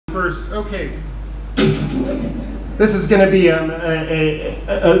First, okay. This is going to be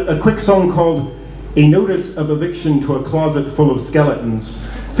a quick song called A Notice of Eviction to a Closet Full of Skeletons,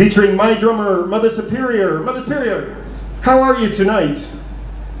 featuring my drummer, Mother Superior. Mother Superior, how are you tonight?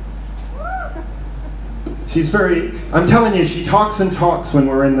 She's very, I'm telling you, she talks and talks when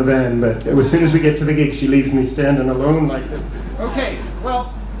we're in the van, but as soon as we get to the gig, she leaves me standing alone like this. Okay,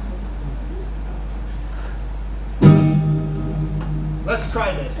 well, let's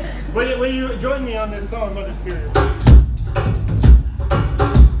try this. Will you join me on this song, Mother Superior?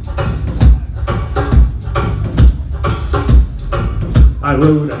 I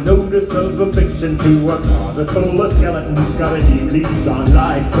wrote a notice of eviction to a closet full of skeletons. Got a new lease on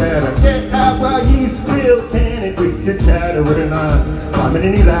life. Better get out while you still can. And quit your chattering. I'm climbing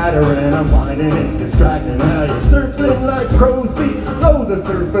any ladder and I'm winding and distracting. Now you're circling like crow's feet below the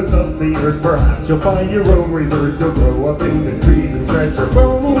surface of the earth. Perhaps you'll find your own rebirth. You'll grow up in the trees and stretch your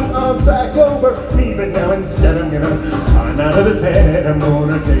bony arms back over me. But now instead I'm gonna climb out of this head. I'm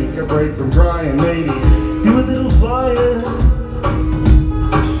gonna take a break from crying. Maybe do a little flying.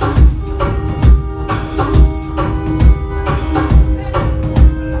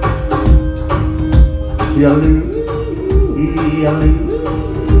 Yaloo, yaloo,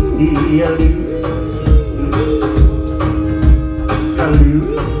 yaloo, yaloo,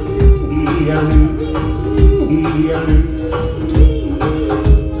 yaloo, yaloo.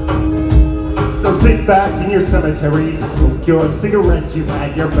 So sit back in your cemeteries, smoke your cigarettes. You've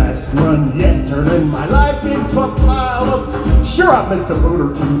had your best run yet, turning my life into a pile of. Sure, I've missed a boat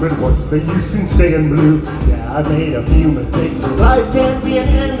or two, but what's the use in staying blue? Yeah, I made a few mistakes. Life can't be an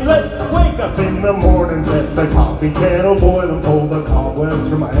endless. Wake up in the morning, set the coffee kettle boil and pull the cobwebs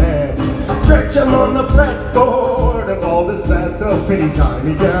from my head. Stretch them on the fretboard of all this sad self-pity. Tie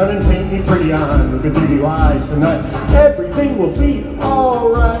me down and paint me pretty on. Look into your eyes tonight. Everything will be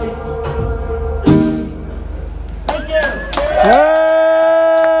alright. Thank you.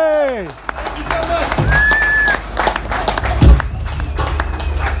 Hey! Thank you so much.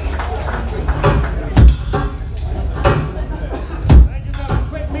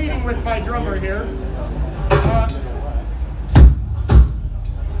 With my drummer here.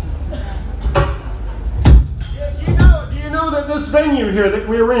 Do you know that this venue here that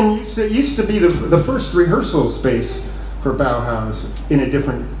we're in used to be the first rehearsal space for Bauhaus in a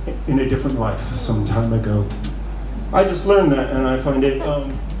different life some time ago. I just learned that and I find it so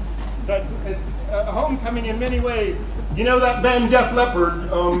it's a homecoming in many ways. You know that band Def Leppard,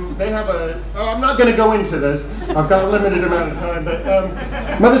 they have I'm not going to go into this, I've got a limited amount of time, but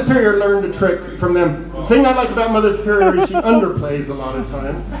Mother Superior learned a trick from them. The thing I like about Mother Superior is she underplays a lot of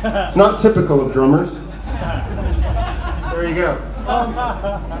times. It's not typical of drummers. There you go.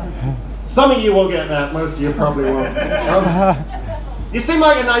 Some of you will get that, most of you probably won't. You seem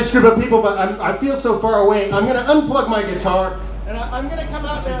like a nice group of people, but I feel so far away. I'm going to unplug my guitar, and I'm going to come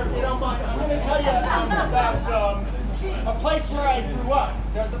out there if you don't mind. I'm going to tell you about a place where I grew up.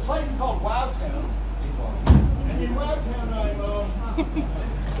 There's a place called Wowtown. And in Wowtown,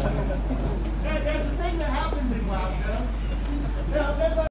 there's a thing that happens in Wowtown. There's a